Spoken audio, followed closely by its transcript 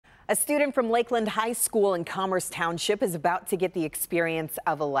A student from Lakeland High School in Commerce Township is about to get the experience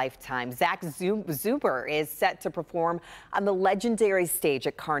of a lifetime. Zuber is set to perform on the legendary stage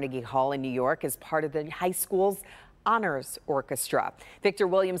at Carnegie Hall in New York as part of the high school's honors orchestra. Victor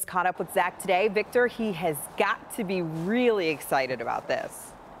Williams caught up with Zach today. Victor, he has got to be really excited about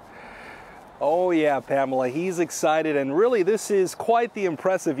this. Oh yeah, Pamela, he's excited, and really this is quite the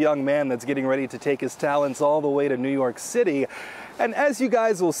impressive young man that's getting ready to take his talents all the way to New York City. And as you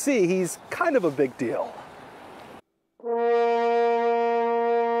guys will see, he's kind of a big deal.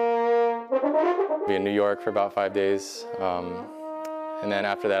 Be in New York for about 5 days. And then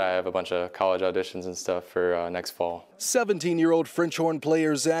after that, I have a bunch of college auditions and stuff for next fall. 17-year-old French horn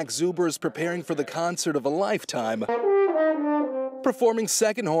player Zach Zuber is preparing for the concert of a lifetime, performing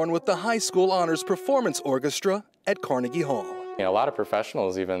second horn with the high school honors performance orchestra at Carnegie Hall. You know, a lot of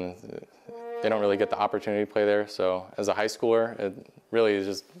professionals even, they don't really get the opportunity to play there. So as a high schooler, it really is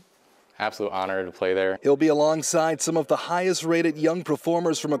just absolute honor to play there. He'll be alongside some of the highest rated young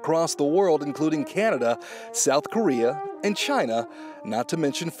performers from across the world, including Canada, South Korea, and China, not to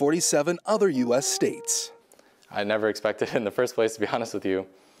mention 47 other U.S. states. I never expected it in the first place, to be honest with you.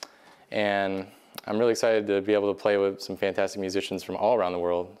 And I'm really excited to be able to play with some fantastic musicians from all around the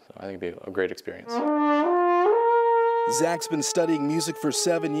world. So I think it'll be a great experience. Zach's been studying music for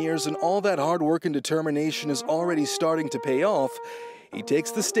 7 years, and all that hard work and determination is already starting to pay off. He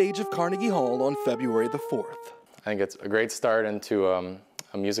takes the stage of Carnegie Hall on February the 4th. I think it's a great start into a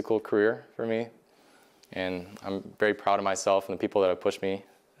musical career for me. And I'm very proud of myself and the people that have pushed me,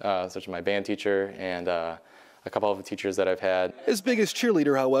 such as my band teacher and a couple of the teachers that I've had. His biggest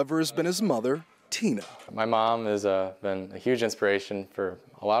cheerleader, however, has been his mother, Tina. My mom has been a huge inspiration for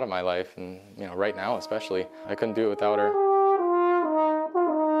a lot of my life, and right now especially. I couldn't do it without her.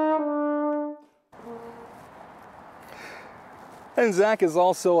 And Zach is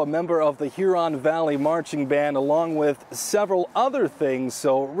also a member of the Huron Valley Marching Band, along with several other things,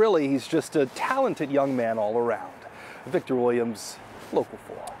 so really he's just a talented young man all around. Victor Williams, Local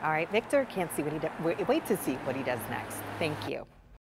 4. All right, Victor, can't see what he does. Wait to see what he does next. Thank you.